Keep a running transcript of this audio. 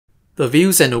The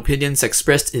views and opinions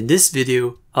expressed in this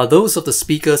video are those of the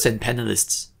speakers and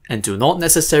panelists, and do not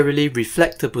necessarily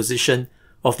reflect the position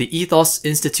of the ETHOS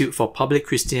Institute for Public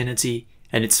Christianity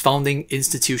and its founding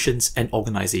institutions and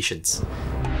organizations.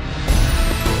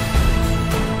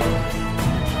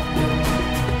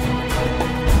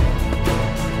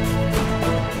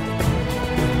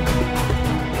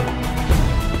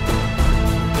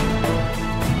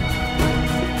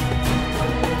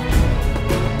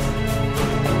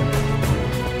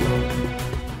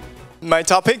 My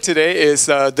topic today is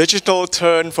digital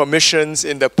turn for missions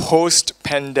in the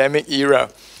post-pandemic era.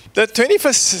 The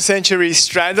 21st century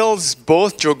straddles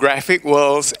both geographic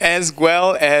worlds as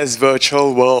well as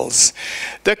virtual worlds.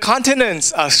 The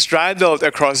continents are straddled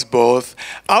across both.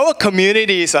 Our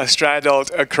communities are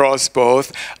straddled across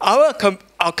both. Our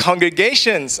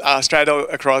congregations are straddled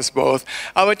across both.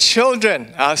 Our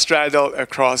children are straddled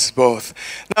across both.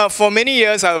 Now, for many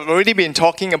years, I've already been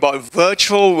talking about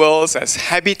virtual worlds as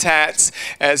habitats,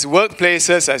 as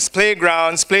workplaces, as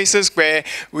playgrounds, places where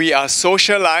we are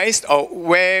socialized, or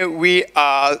where we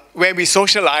are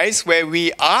socialized,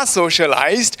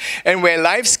 and where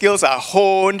life skills are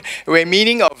honed, where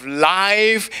meaning of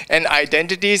life and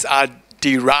identities are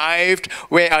derived,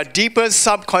 where our deeper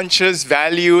subconscious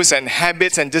values and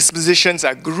habits and dispositions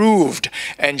are grooved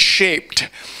and shaped.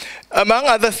 Among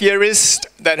other theorists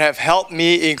that have helped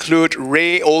me include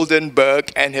Ray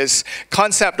Oldenburg and his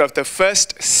concept of the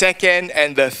first, second,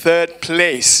 and the third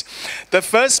place. The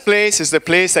first place is the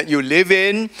place that you live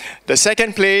in. The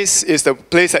second place is the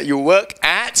place that you work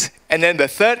at. And then the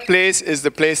third place is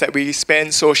the place that we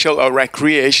spend social or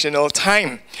recreational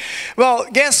time. Well,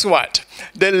 guess what?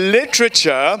 The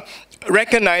literature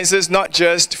recognizes not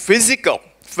just physical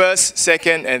first,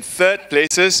 second, and third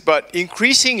places, but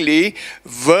increasingly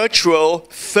virtual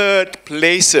third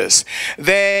places.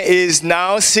 There is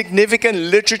now significant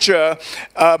literature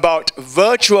about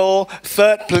virtual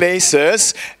third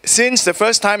places since the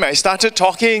first time I started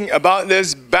talking about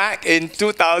this back in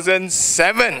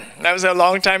 2007. That was a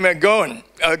long time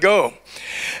ago.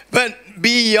 But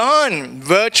beyond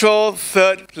virtual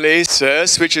third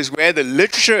places, which is where the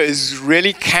literature is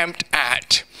really camped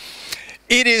at,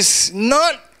 it is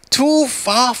not too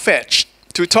far-fetched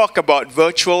to talk about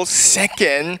virtual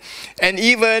second and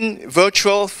even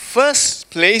virtual first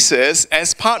places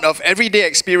as part of everyday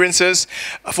experiences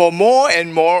for more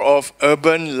and more of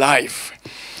urban life.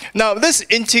 Now, this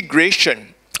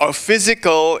integration of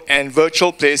physical and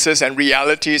virtual places and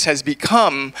realities has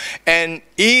become an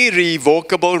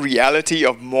irrevocable reality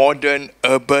of modern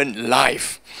urban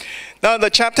life. Now,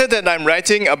 the chapter that I'm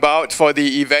writing about for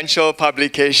the eventual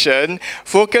publication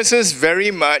focuses very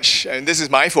much, and this is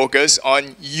my focus,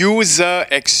 on user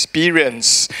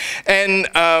experience. And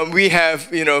we have,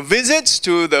 visits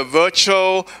to the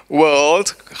virtual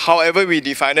world, however we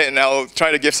define it, and I'll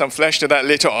try to give some flesh to that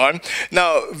later on.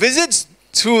 Now, visits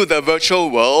to the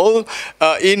virtual world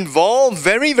involve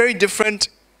very, very different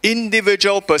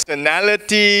individual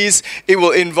personalities. It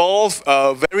will involve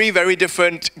very, very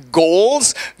different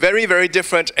goals, very, very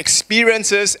different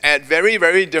experiences at very,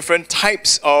 very different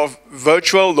types of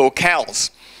virtual locales.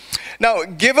 Now,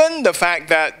 given the fact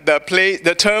that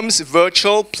the terms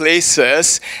virtual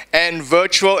places and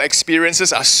virtual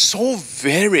experiences are so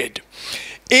varied,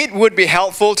 it would be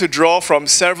helpful to draw from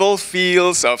several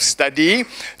fields of study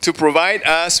to provide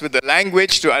us with the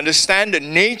language to understand the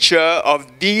nature of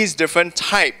these different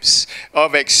types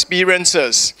of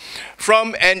experiences.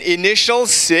 From an initial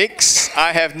 6,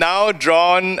 I have now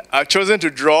chosen to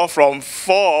draw from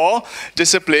 4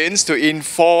 disciplines to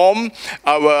inform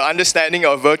our understanding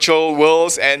of virtual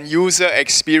worlds and user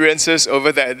experiences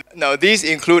over there. Now, these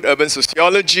include urban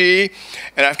sociology,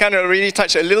 and I've kind of already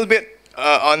touched a little bit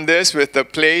on this with the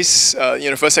place,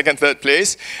 first, second, third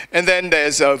place. And then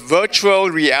there's a virtual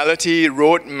reality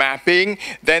road mapping.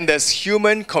 Then there's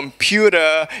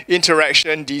human-computer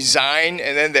interaction design.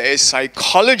 And then there is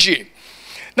psychology.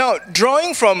 Now,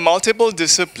 drawing from multiple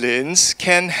disciplines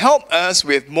can help us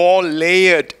with more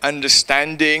layered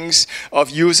understandings of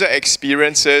user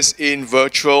experiences in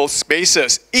virtual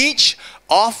spaces. Each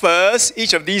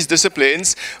of these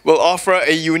disciplines will offer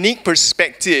a unique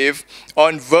perspective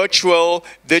on virtual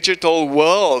digital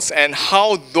worlds and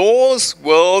how those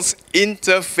worlds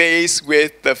interface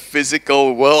with the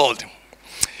physical world.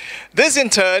 This in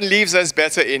turn leaves us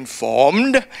better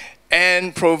informed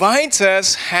and provides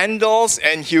us handles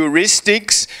and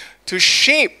heuristics to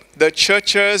shape the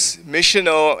church's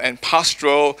missional and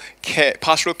pastoral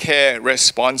care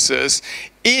responses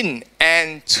in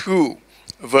and to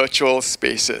virtual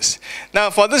spaces.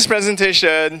 Now, for this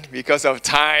presentation, because of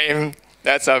time,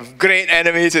 That's a great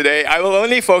enemy today. I will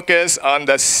only focus on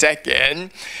the second.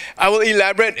 I will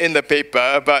elaborate in the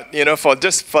paper, but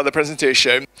for the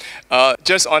presentation,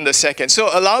 just on the second. So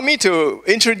allow me to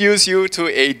introduce you to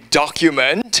a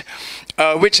document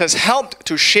which has helped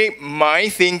to shape my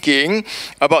thinking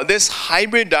about this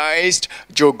hybridized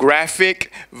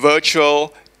geographic,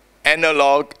 virtual,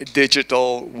 analog,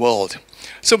 digital world.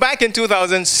 So back in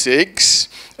 2006,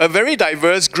 a very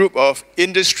diverse group of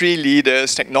industry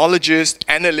leaders, technologists,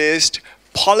 analysts,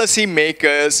 policy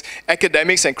makers,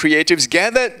 academics, and creatives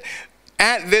gathered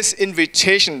at this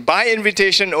invitation, by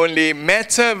invitation only,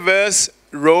 Metaverse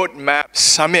Roadmap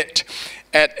Summit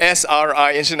at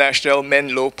SRI International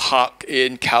Menlo Park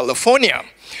in California.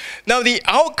 Now, the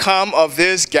outcome of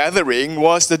this gathering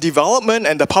was the development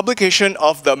and the publication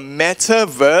of the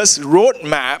Metaverse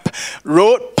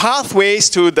Roadmap, Pathways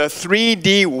to the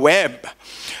 3D Web.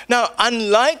 Now,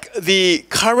 unlike the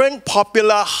current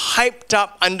popular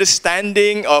hyped-up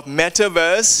understanding of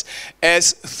Metaverse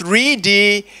as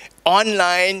 3D,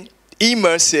 online,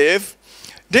 immersive,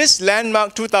 this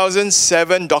landmark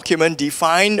 2007 document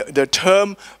defined the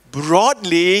term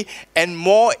broadly and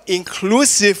more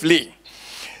inclusively.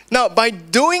 Now, by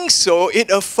doing so,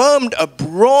 it affirmed a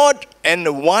broad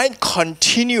and wide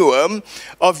continuum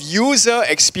of user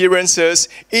experiences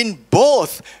in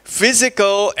both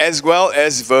physical as well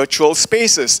as virtual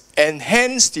spaces, and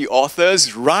hence the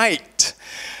authors write.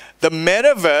 The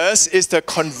metaverse is the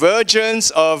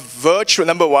convergence of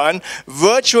number one,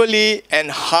 virtually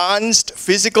enhanced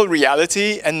physical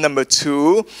reality, and number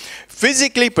two,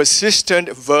 physically persistent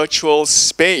virtual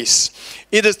space.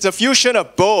 It is the fusion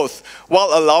of both, while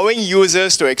allowing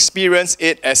users to experience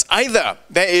it as either.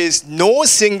 There is no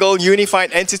single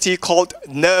unified entity called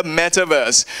the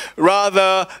metaverse.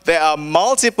 Rather, there are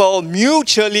multiple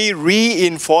mutually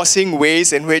reinforcing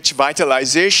ways in which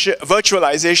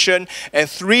virtualization, and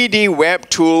 3D web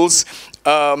tools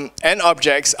and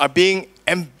objects are being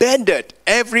embedded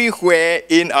everywhere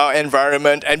in our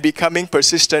environment and becoming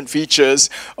persistent features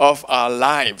of our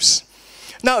lives.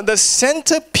 Now, the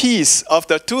centerpiece of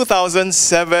the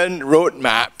 2007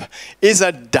 roadmap is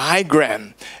a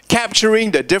diagram capturing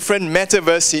the different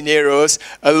metaverse scenarios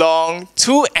along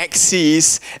 2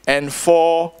 axes and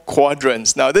 4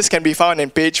 quadrants. Now, this can be found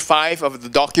in page 5 of the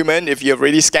document if you've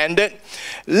already scanned it.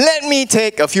 Let me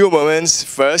take a few moments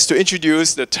first to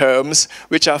introduce the terms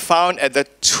which are found at the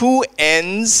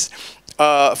ends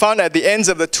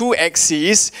of the 2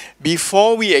 axes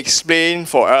before we explain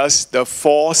for us the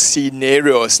 4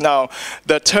 scenarios. Now,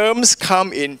 the terms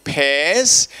come in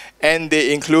pairs and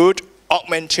they include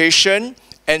augmentation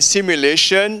and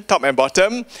simulation, top and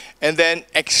bottom, and then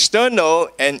external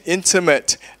and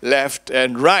intimate, left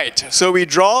and right. So we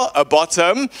draw a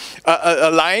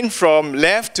line from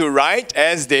left to right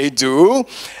as they do,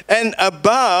 and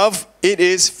above it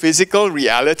is physical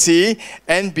reality,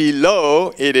 and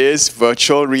below it is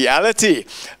virtual reality.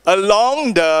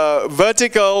 Along the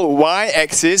vertical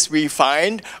y-axis, we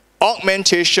find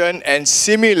augmentation and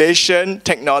simulation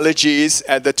technologies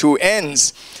at the 2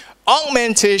 ends.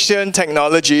 Augmentation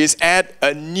technologies add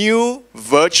a new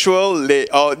virtual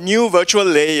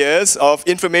layers of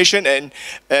information and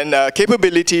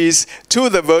capabilities to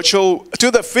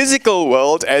the physical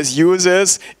world as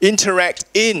users interact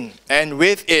in and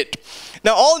with it.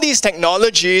 Now, all these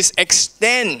technologies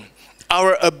extend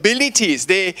our abilities.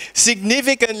 They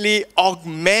significantly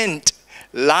augment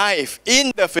life in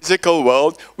the physical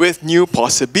world with new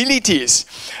possibilities.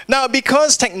 Now,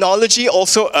 because technology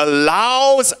also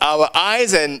allows our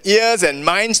eyes and ears and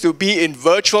minds to be in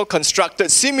virtual,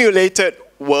 constructed, simulated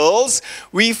worlds,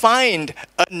 we find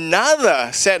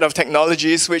another set of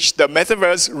technologies which the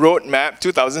Metaverse Roadmap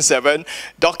 2007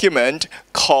 document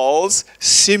calls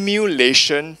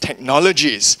simulation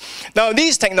technologies. Now,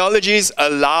 these technologies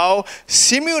allow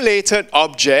simulated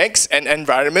objects and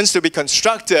environments to be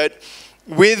constructed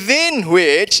within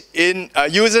which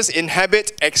users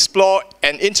inhabit, explore,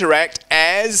 and interact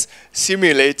as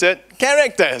simulated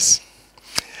characters.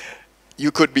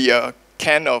 You could be a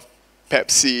can of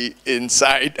Pepsi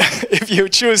inside if you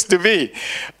choose to be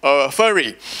a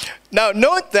furry. Now,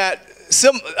 note that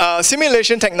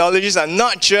simulation technologies are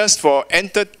not just for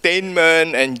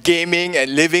entertainment and gaming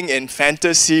and living in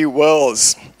fantasy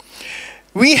worlds.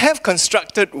 We have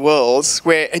constructed worlds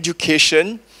where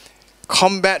education,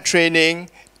 combat training,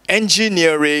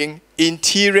 engineering,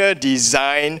 interior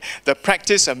design, the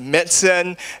practice of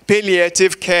medicine,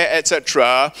 palliative care,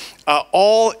 etc. are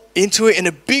all into it in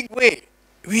a big way.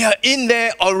 We are in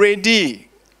there already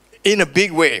in a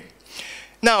big way.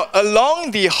 Now,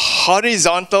 along the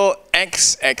horizontal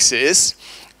x-axis,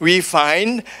 we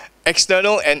find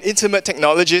external and intimate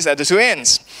technologies at the two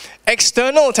ends.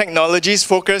 External technologies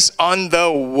focus on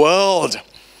the world,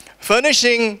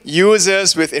 furnishing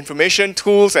users with information,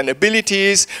 tools, and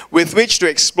abilities with which to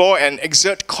explore and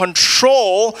exert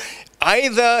control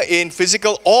either in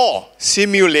physical or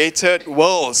simulated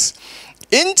worlds.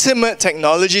 Intimate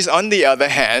technologies, on the other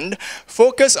hand,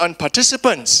 focus on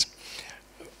participants,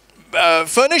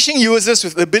 furnishing users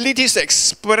with the abilities to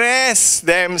express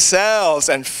themselves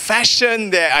and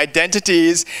fashion their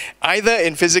identities either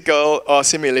in physical or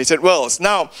simulated worlds.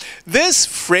 Now, this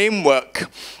framework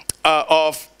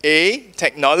of A,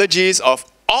 technologies of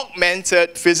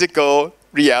augmented physical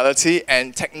reality,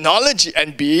 and technology,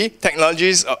 and B,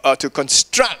 technologies to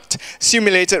construct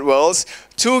simulated worlds,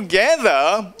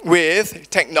 together with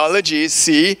technologies,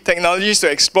 C, technologies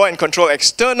to explore and control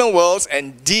external worlds,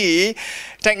 and D,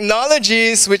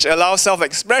 technologies which allow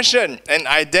self-expression and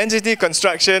identity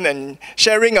construction and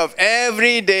sharing of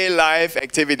everyday life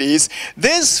activities.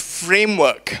 This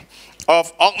framework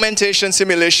of augmentation,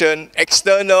 simulation,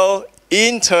 external,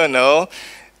 internal,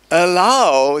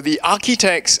 allow the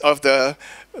architects of the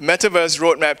Metaverse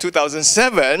Roadmap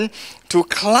 2007 to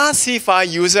classify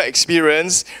user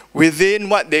experience within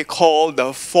what they call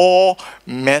the 4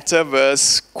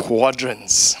 metaverse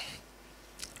quadrants: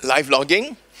 live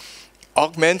logging,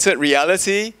 augmented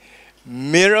reality,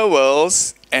 mirror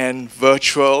worlds, and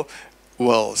virtual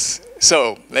worlds.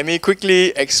 So let me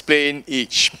quickly explain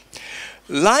each.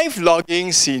 Live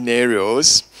logging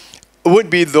scenarios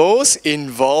would be those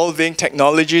involving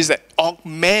technologies that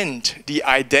augment the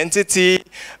identity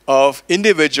of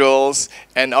individuals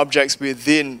and objects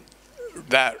within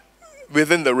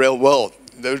the real world,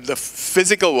 the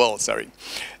physical world, sorry.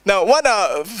 Now, what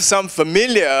are some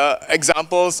familiar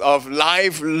examples of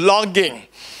live logging?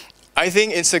 I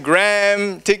think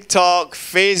Instagram, TikTok,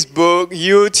 Facebook,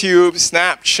 YouTube,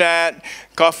 Snapchat,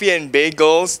 coffee and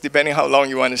bagels, depending how long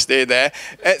you want to stay there,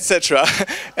 etc.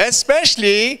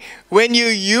 Especially when you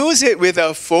use it with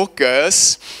a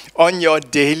focus on your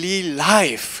daily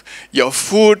life, your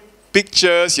food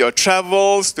pictures, your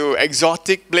travels to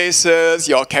exotic places,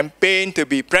 your campaign to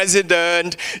be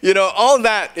president, you know, all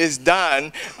that is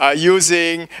done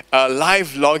using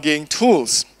live logging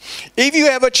tools. If you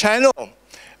have a channel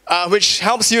which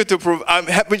helps you to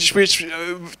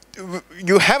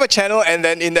you have a channel, and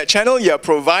then in that channel you're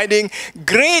providing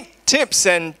great tips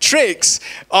and tricks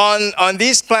on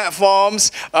these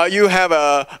platforms. You have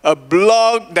a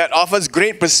blog that offers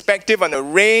great perspective on a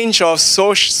range of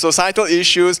societal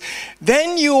issues.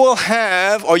 Then you will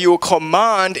have, or you will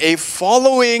command, a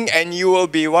following, and you will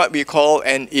be what we call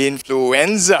an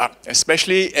influencer,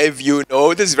 especially if you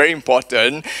know, this is very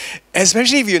important,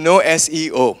 especially if you know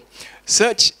SEO.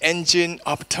 Search engine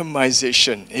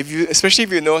optimization. Especially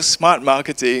if you know smart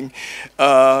marketing,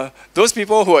 those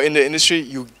people who are in the industry,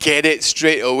 you get it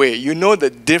straight away. You know the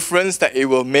difference that it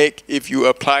will make if you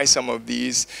apply some of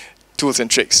these tools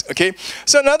and tricks. Okay.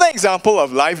 So another example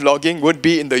of live logging would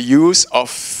be in the use of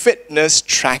fitness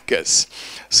trackers.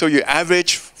 So you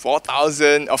average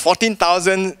 4,000 or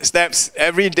 14,000 steps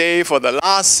every day for the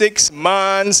last 6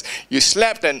 months. You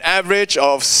slept an average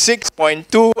of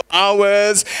 6.2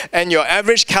 hours, and your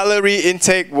average calorie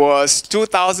intake was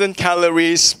 2,000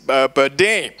 calories per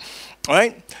day. All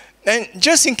right? And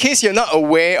just in case you're not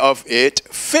aware of it,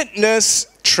 fitness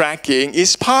tracking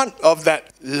is part of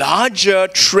that larger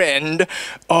trend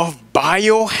of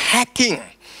biohacking,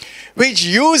 which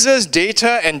uses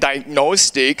data and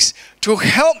diagnostics to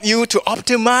help you to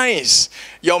optimize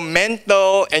your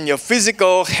mental and your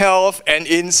physical health, and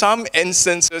in some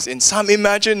instances, in some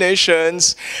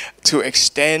imaginations, to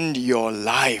extend your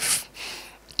life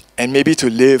and maybe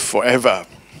to live forever.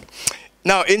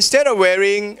 Now, instead of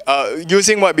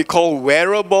using what we call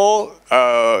wearable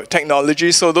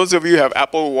technology, so those of you who have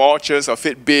Apple Watches or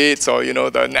Fitbits or, you know,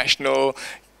 the National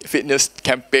Fitness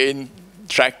Campaign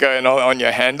tracker and all on your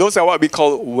hand, those are what we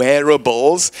call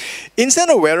wearables. Instead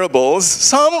of wearables,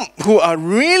 some who are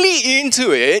really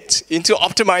into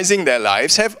optimizing their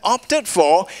lives, have opted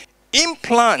for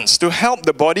implants to help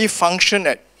the body function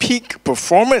at peak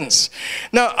performance.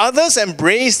 Now, others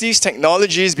embrace these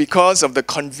technologies because of the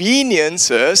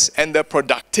conveniences and the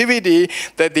productivity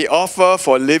that they offer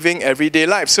for living everyday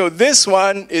life. So this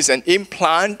one is an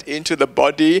implant into the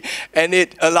body, and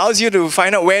it allows you to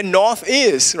find out where north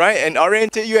is, right? And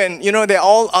orientate you, and you know, there are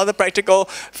all other practical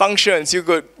functions. You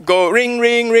could go ring,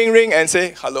 ring, ring, ring, and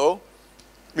say hello,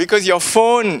 because your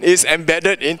phone is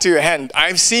embedded into your hand.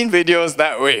 I've seen videos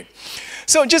that way.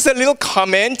 So just a little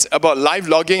comment about live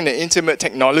logging and intimate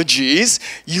technologies.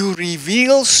 You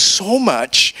reveal so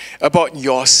much about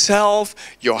yourself,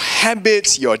 your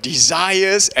habits, your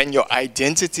desires, and your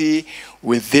identity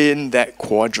within that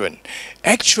quadrant.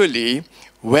 Actually,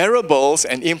 wearables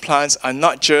and implants are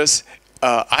not just,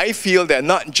 I feel they're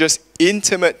not just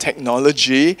intimate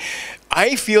technology.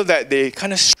 I feel that they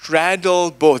kind of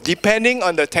straddle both. Depending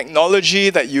on the technology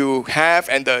that you have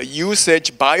and the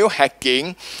usage,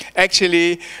 biohacking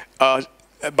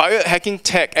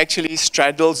tech actually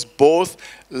straddles both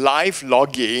live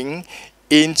logging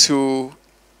into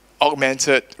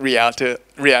augmented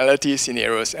reality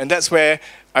scenarios. And that's where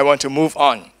I want to move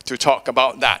on to talk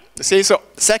about that. So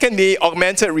secondly,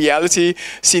 augmented reality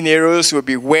scenarios will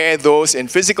be where those in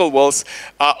physical worlds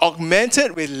are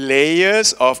augmented with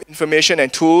layers of information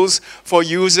and tools for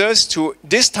users to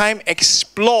this time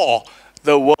explore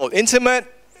the world. Intimate,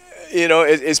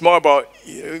 is more about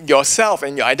yourself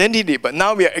and your identity, but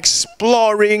now we are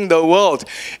exploring the world.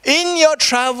 In your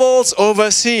travels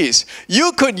overseas,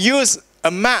 you could use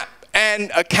a map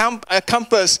and a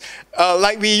compass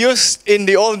like we used in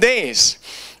the old days.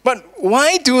 But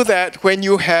why do that when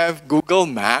you have Google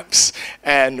Maps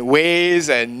and Waze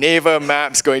and Naver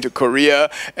Maps going to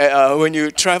Korea? When you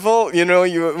travel,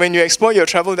 when you explore your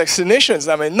travel destinations,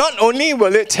 I mean, not only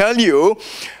will it tell you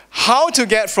how to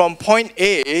get from point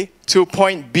A to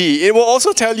point B, it will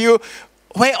also tell you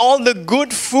where all the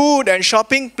good food and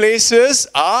shopping places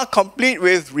are, complete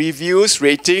with reviews,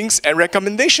 ratings, and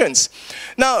recommendations.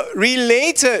 Now,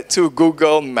 related to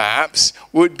Google Maps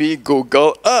would be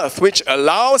Google Earth, which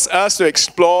allows us to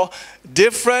explore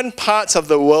different parts of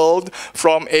the world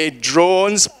from a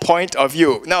drone's point of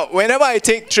view. Now, whenever I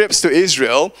take trips to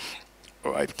Israel,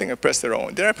 I think I pressed the wrong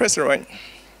one. Did I press the right one?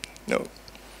 No.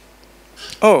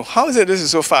 Oh, how is it this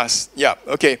is so fast? Yeah,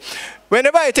 okay.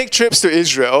 Whenever I take trips to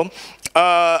Israel,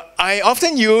 I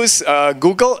often use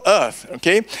Google Earth,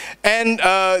 okay? And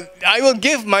I will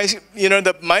give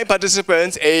my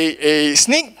participants a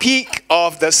sneak peek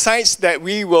of the sites that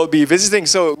we will be visiting.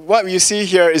 So what you see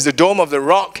here is the Dome of the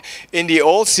Rock in the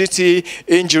Old City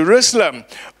in Jerusalem.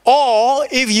 Or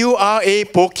if you are a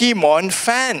Pokemon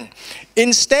fan,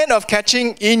 instead of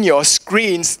catching in your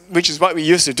screens, which is what we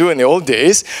used to do in the old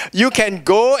days, you can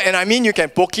go, and I mean you can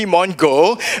Pokemon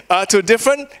Go to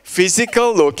different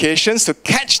physical locations to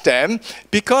catch them,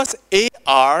 because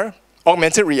AR,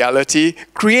 augmented reality,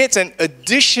 creates an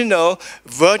additional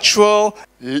virtual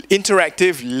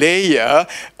interactive layer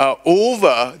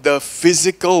over the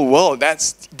physical world.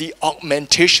 That's the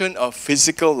augmentation of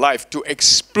physical life, to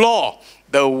explore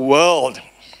the world.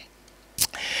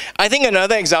 I think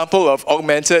another example of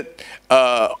augmented,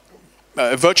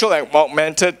 virtual and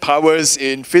augmented powers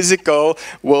in physical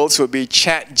worlds would be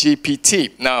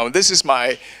ChatGPT. Now, this is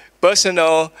my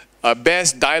personal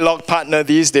best dialogue partner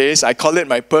these days. I call it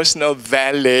my personal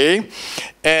valet.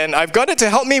 And I've got it to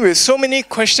help me with so many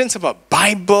questions about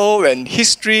Bible and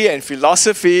history and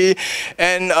philosophy.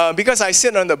 And because I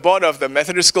sit on the board of the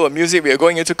Methodist School of Music, we are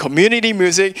going into community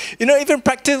music. Even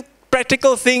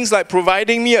practical things like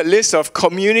providing me a list of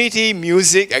community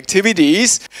music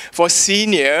activities for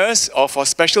seniors or for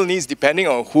special needs, depending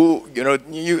on who,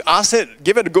 you ask it,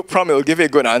 give it a good prompt, it will give you a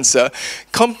good answer.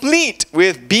 Complete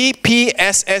with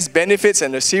BPSS benefits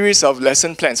and a series of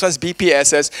lesson plans. So what's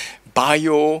BPSS?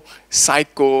 Bio,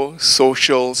 psycho,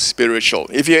 social, spiritual.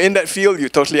 If you're in that field, you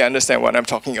totally understand what I'm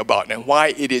talking about and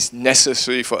why it is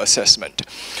necessary for assessment.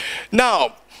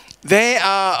 Now,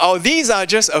 these are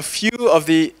just a few of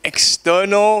the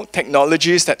external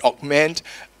technologies that augment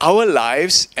our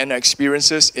lives and our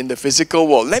experiences in the physical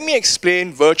world. Let me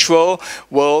explain virtual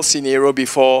world scenario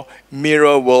before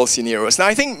mirror world scenarios. Now,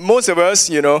 I think most of us,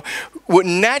 would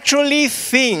naturally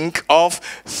think of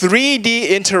 3D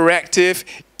interactive,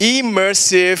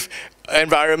 immersive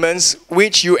environments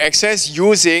which you access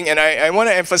using, and I want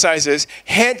to emphasize this,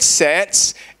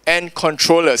 headsets and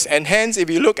controllers. And hence, if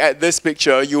you look at this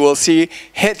picture, you will see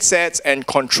headsets and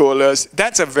controllers.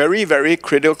 That's a very, very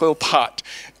critical part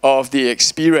of the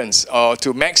experience, or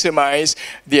to maximize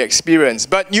the experience.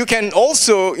 But you can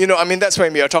also, that's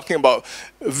when we are talking about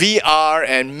VR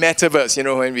and metaverse.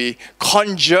 When we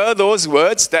conjure those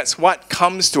words, that's what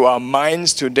comes to our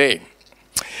minds today.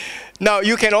 Now,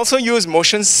 you can also use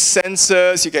motion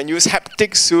sensors, you can use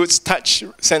haptic suits, touch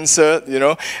sensor,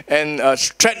 and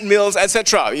treadmills,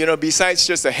 etc., besides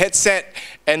just the headset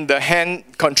and the hand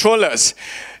controllers.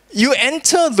 You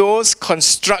enter those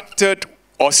constructed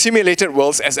or simulated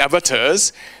worlds as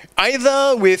avatars,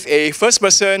 either with a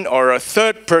first-person or a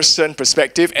third-person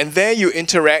perspective, and there you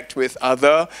interact with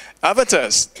other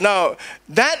avatars. Now,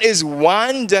 that is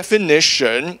one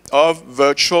definition of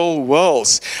virtual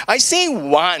worlds. I say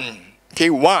one,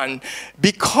 okay, one,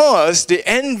 because the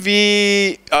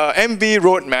MV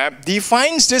roadmap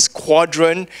defines this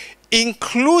quadrant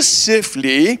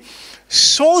inclusively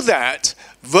so that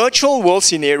virtual world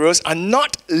scenarios are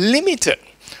not limited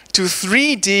to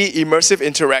 3D immersive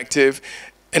interactive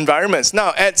environments.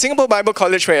 Now, at Singapore Bible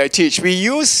College where I teach, we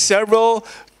use several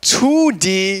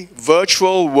 2D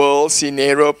virtual world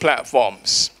scenario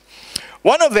platforms.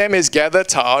 One of them is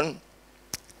GatherTown,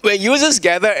 where users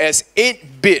gather as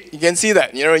 8-bit. You can see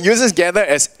that. Users gather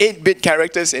as 8-bit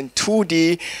characters in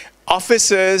 2D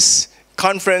offices,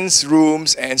 conference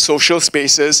rooms, and social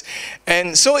spaces.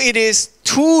 And so it is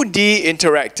 2D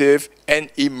interactive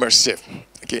and immersive.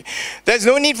 Okay. There's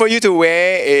no need for you to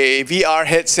wear a VR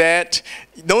headset.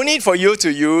 No need for you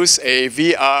to use a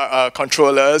VR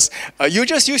controllers. You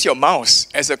just use your mouse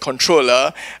as a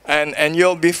controller, and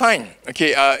you'll be fine.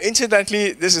 Okay.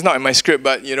 Incidentally, this is not in my script,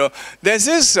 but there's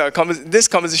this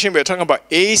conversation we're talking about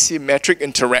asymmetric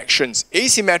interactions.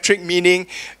 Asymmetric meaning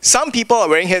some people are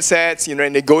wearing headsets, and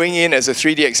they're going in as a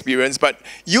 3D experience, but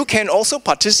you can also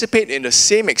participate in the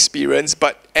same experience,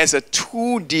 but as a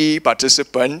 2D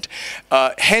participant,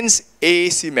 hence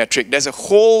asymmetric. There's a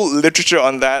whole literature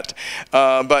on that,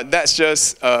 but that's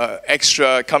just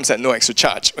extra, comes at no extra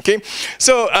charge, okay?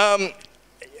 So,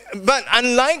 but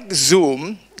unlike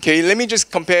Zoom, okay, let me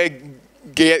just compare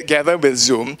Gather with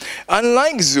Zoom.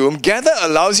 Unlike Zoom, Gather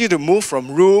allows you to move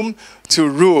from room to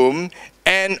room,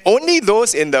 and only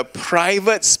those in the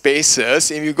private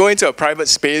spaces, if you go into a private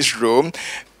space room,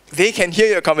 they can hear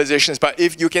your conversations, but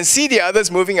if you can see the others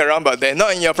moving around, but they're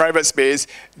not in your private space,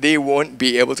 they won't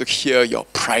be able to hear your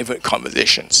private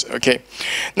conversations, okay?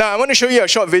 Now, I want to show you a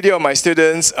short video of my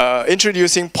students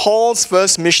introducing Paul's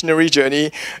first missionary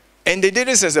journey, and they did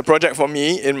this as a project for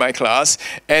me in my class,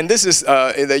 and this is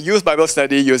in the youth Bible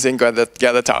study using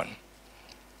GatherTown.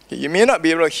 You may not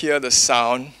be able to hear the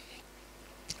sound,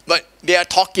 but they are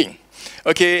talking.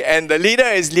 Okay, and the leader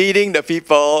is leading the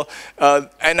people,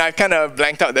 and I kind of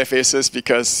blanked out their faces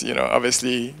because,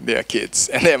 obviously they are kids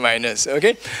and they're minors,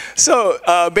 okay? So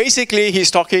basically he's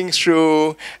talking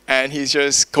through and he's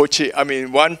just coaching,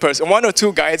 one or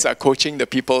two guides are coaching the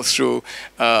people through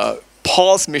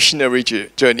Paul's missionary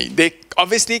journey. They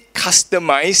obviously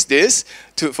customize this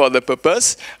for the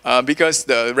purpose because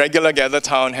the regular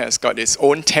GatherTown has got its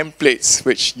own templates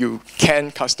which you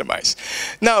can customize.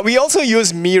 Now, we also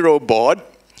use Miro board.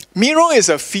 Miro is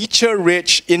a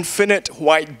feature-rich infinite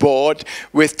whiteboard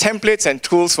with templates and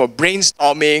tools for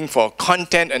brainstorming, for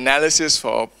content analysis,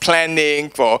 for planning,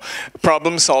 for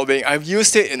problem solving. I've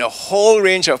used it in a whole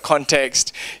range of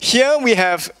contexts. Here we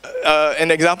have an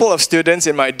example of students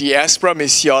in my diaspora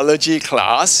missiology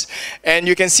class, and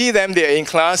you can see them, they're in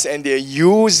class and they're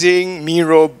using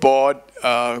Miro board,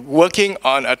 working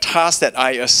on a task that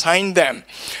I assigned them.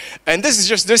 And this is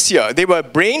just this year. They were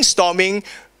brainstorming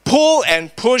pull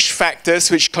and push factors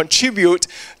which contribute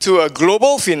to a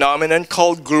global phenomenon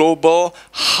called global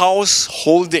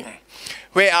householding,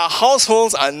 where our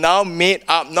households are now made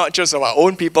up not just of our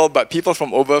own people, but people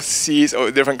from overseas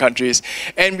or different countries.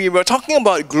 And we were talking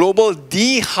about global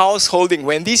de-householding,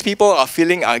 when these people are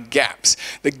filling our gaps.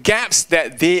 The gaps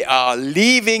that they are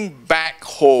leaving back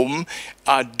home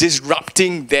are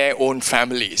disrupting their own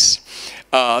families.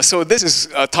 So this is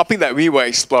a topic that we were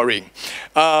exploring.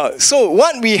 So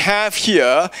what we have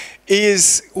here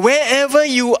is wherever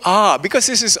you are, because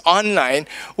this is online,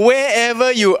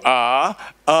 wherever you are,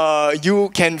 you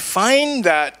can find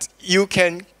that you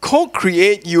can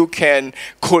co-create, you can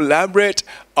collaborate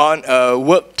on a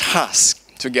work task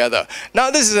together. Now,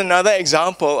 this is another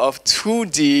example of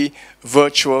 2D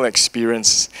virtual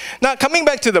experience. Now, coming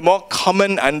back to the more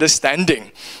common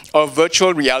understanding of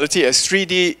virtual reality as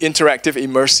 3D interactive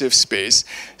immersive space,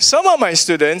 some of my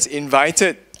students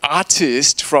invited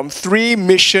artists from 3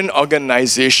 mission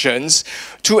organizations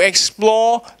to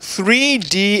explore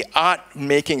 3D art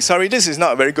making. Sorry, this is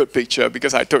not a very good picture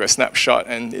because I took a snapshot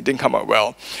and it didn't come out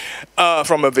well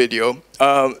from a video.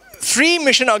 3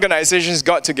 mission organizations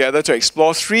got together to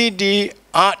explore 3D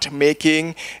art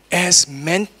making as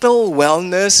mental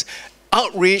wellness,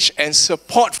 outreach, and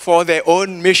support for their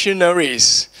own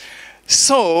missionaries.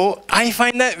 So I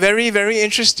find that very, very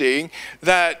interesting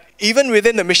that even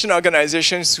within the mission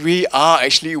organizations, we are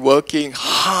actually working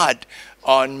hard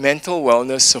on mental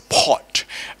wellness support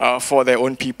for their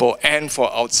own people and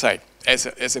for outside.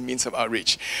 as a means of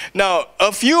outreach. Now,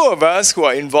 a few of us who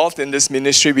are involved in this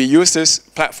ministry, we use this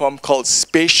platform called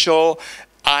Spatial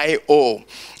IO.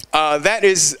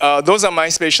 Those are my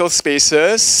spatial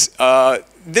spaces.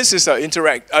 This is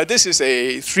this is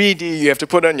a 3D. You have to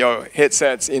put on your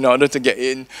headsets in order to get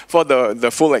in for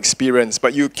the full experience,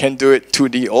 but you can do it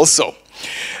 2D also.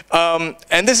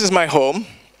 And this is my home.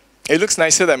 It looks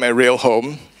nicer than my real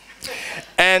home.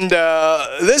 And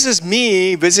this is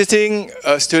me visiting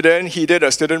a student. He did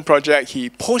a student project. He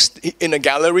posted in a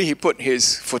gallery. He put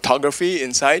his photography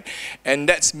inside. And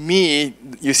that's me.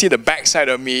 You see the backside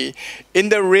of me. In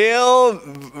the real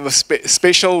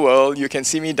spatial world, you can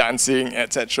see me dancing,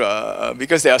 etc.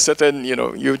 Because there are certain,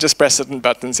 you just press certain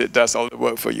buttons, it does all the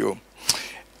work for you.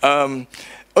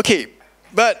 Okay,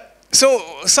 but so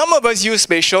some of us use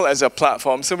spatial as a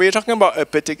platform. So we're talking about a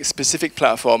particular specific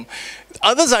platform.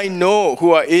 Others I know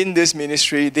who are in this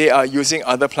ministry, they are using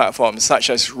other platforms such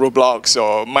as Roblox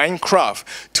or Minecraft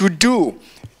to do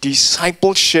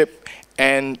discipleship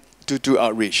and to do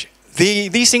outreach.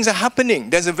 These things are happening.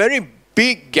 There's a very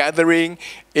big gathering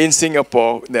in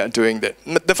Singapore that are doing that.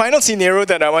 The final scenario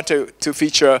that I want to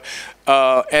feature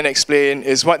and explain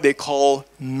is what they call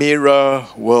mirror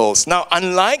worlds. Now,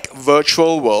 unlike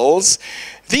virtual worlds,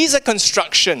 these are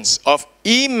constructions of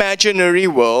imaginary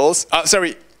worlds.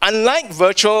 Unlike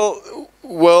virtual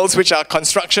worlds, which are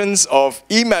constructions of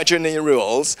imaginary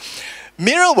worlds,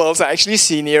 mirror worlds are actually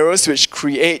scenarios which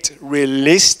create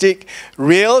realistic,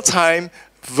 real-time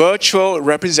virtual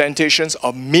representations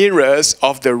of mirrors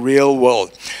of the real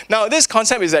world. Now, this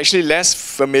concept is actually less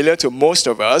familiar to most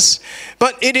of us,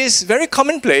 but it is very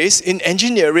commonplace in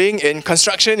engineering, in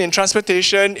construction, in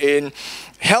transportation, in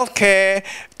healthcare,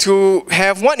 to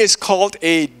have what is called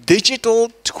a digital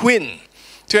twin.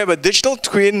 To have a digital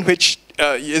twin which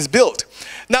is built.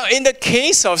 Now, in the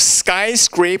case of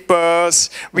skyscrapers,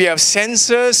 we have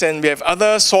sensors and we have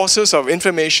other sources of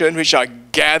information which are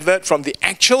gathered from the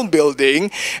actual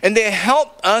building, and they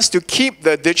help us to keep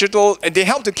the digital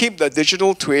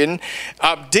twin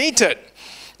updated.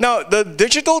 Now, the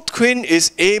digital twin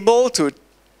is able to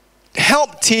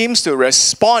help teams to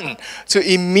respond to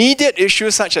immediate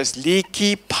issues such as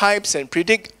leaky pipes and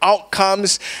predict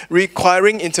outcomes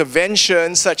requiring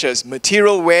interventions such as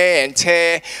material wear and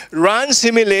tear, run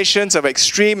simulations of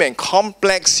extreme and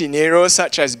complex scenarios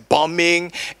such as bombing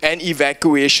and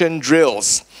evacuation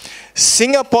drills.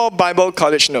 Singapore has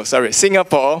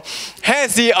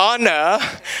the honor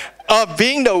of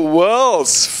being the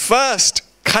world's first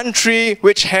country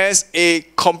which has a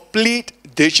complete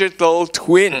digital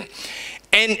twin,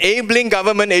 enabling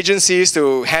government agencies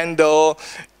to handle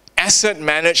asset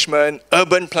management,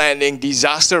 urban planning,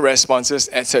 disaster responses,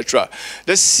 etc.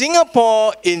 The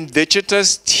Singapore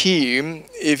Indigenous team,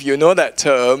 if you know that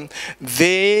term,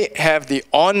 they have the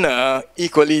honor,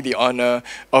 equally the honor,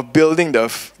 of building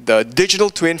the digital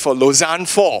twin for Lausanne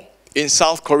 4 in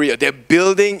South Korea. They're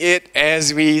building it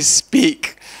as we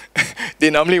speak. They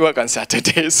normally work on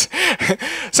Saturdays.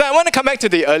 So I want to come back to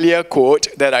the earlier quote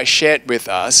that I shared with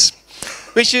us,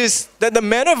 which is that the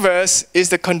metaverse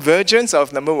is the convergence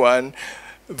of, number one,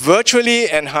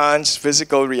 virtually enhanced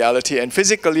physical reality and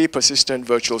physically persistent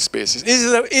virtual spaces.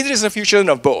 It is a fusion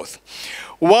of both,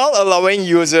 while allowing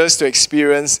users to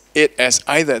experience it as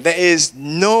either. There is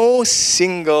no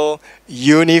single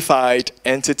unified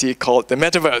entity called the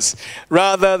metaverse.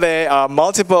 Rather, there are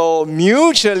multiple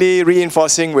mutually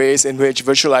reinforcing ways in which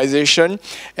virtualization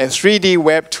and 3D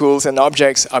web tools and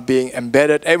objects are being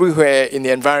embedded everywhere in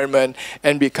the environment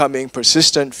and becoming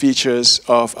persistent features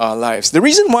of our lives. The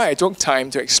reason why I took time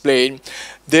to explain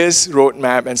this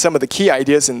roadmap and some of the key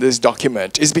ideas in this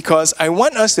document is because I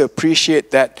want us to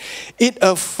appreciate that it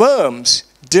affirms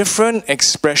different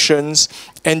expressions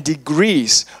and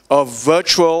degrees of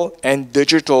virtual and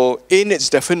digital in its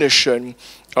definition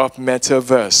of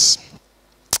metaverse.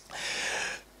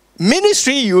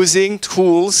 Ministry using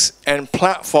tools and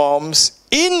platforms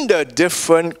in the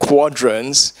different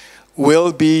quadrants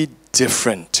will be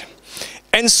different.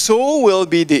 And so will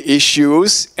be the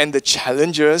issues and the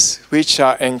challenges which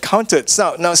are encountered.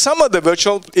 Now some of the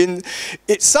virtual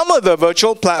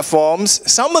platforms,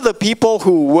 some of the people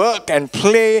who work and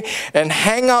play and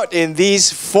hang out in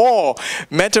these 4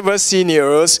 metaverse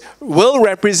scenarios will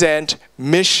represent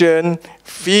mission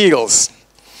fields.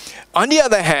 On the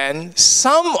other hand,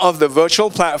 some of the virtual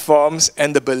platforms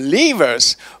and the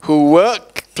believers who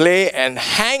work, play, and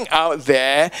hang out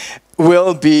there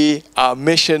will be our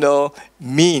missional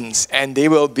means, and they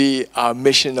will be our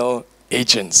missional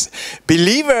agents.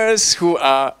 Believers who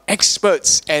are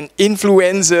experts and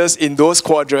influencers in those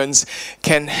quadrants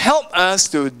can help us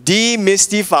to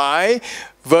demystify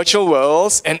virtual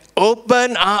worlds and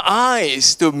open our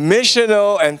eyes to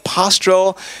missional and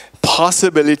pastoral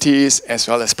possibilities as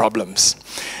well as problems.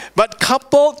 But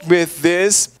coupled with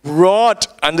this broad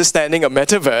understanding of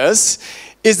metaverse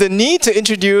is the need to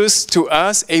introduce to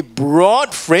us a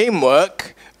broad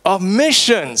framework of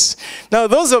missions. Now,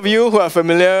 those of you who are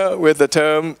familiar with the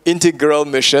term integral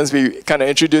missions, we kind of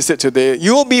introduced it today,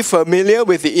 you will be familiar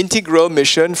with the integral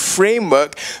mission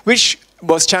framework, which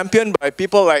was championed by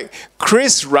people like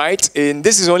Chris Wright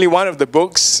this is only one of the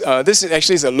books, this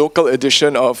actually is a local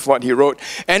edition of what he wrote,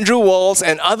 Andrew Walls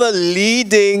and other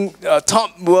leading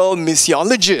top world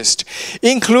missiologists,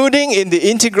 including in the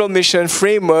integral mission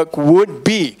framework would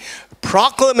be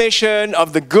proclamation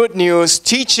of the good news,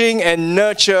 teaching and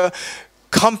nurture,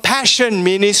 compassion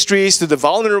ministries to the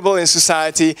vulnerable in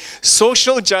society,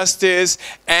 social justice,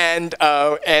 and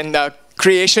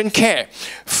creation care.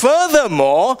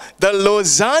 Furthermore, the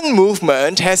Lausanne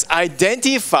movement has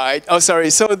identified,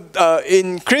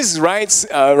 in Chris Wright's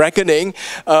reckoning,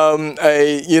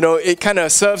 it kind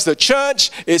of serves the church,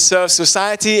 it serves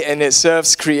society, and it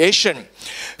serves creation.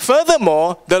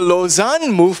 Furthermore, the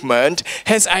Lausanne movement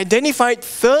has identified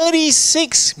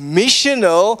 36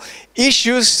 missional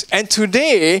issues, and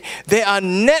today there are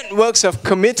networks of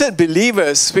committed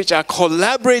believers which are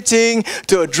collaborating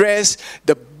to address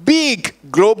the big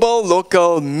global,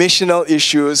 local, missional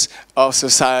issues of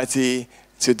society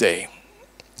today.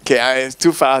 Okay,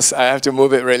 too fast. I have to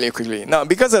move it really quickly. Now,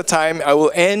 because of time, I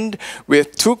will end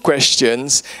with 2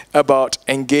 questions about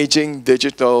engaging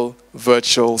digital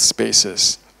virtual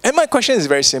spaces. And my question is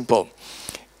very simple.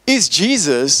 Is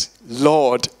Jesus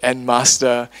Lord and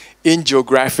Master in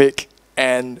geographic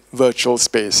and virtual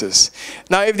spaces?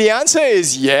 Now, if the answer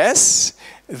is yes,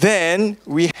 then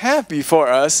we have before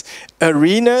us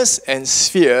arenas and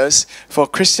spheres for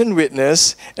Christian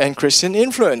witness and Christian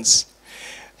influence.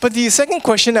 But the second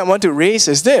question I want to raise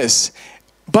is this.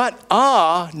 But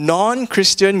are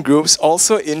non-Christian groups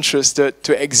also interested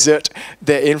to exert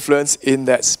their influence in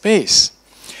that space?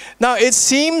 Now, it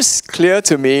seems clear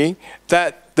to me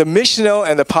that the missional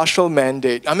and the pastoral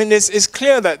mandate, it's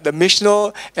clear that the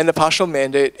missional and the pastoral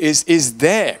mandate is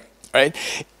there. Right?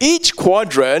 Each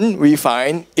quadrant, we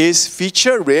find, is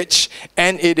feature-rich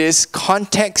and it is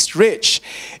context-rich.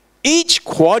 Each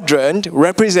quadrant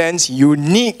represents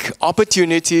unique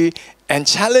opportunity and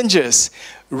challenges,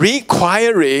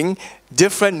 requiring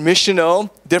different missional,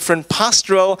 different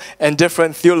pastoral, and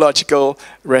different theological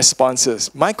responses.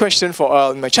 My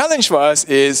challenge for us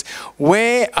is,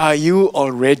 where are you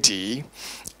already?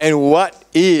 And what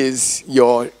is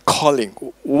your calling?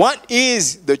 What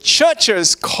is the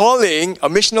church's calling, a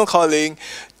missional calling,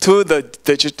 to the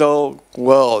digital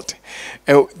world?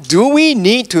 And do we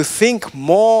need to think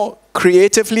more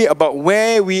creatively about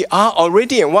where we are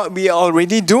already and what we are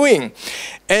already doing?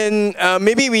 And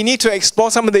maybe we need to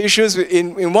explore some of the issues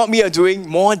in what we are doing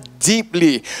more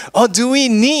deeply. Or do we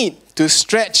need to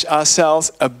stretch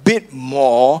ourselves a bit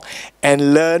more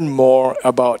and learn more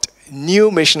about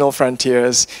new missional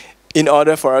frontiers in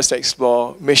order for us to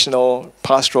explore missional,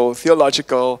 pastoral,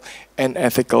 theological, and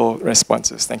ethical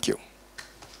responses? Thank you.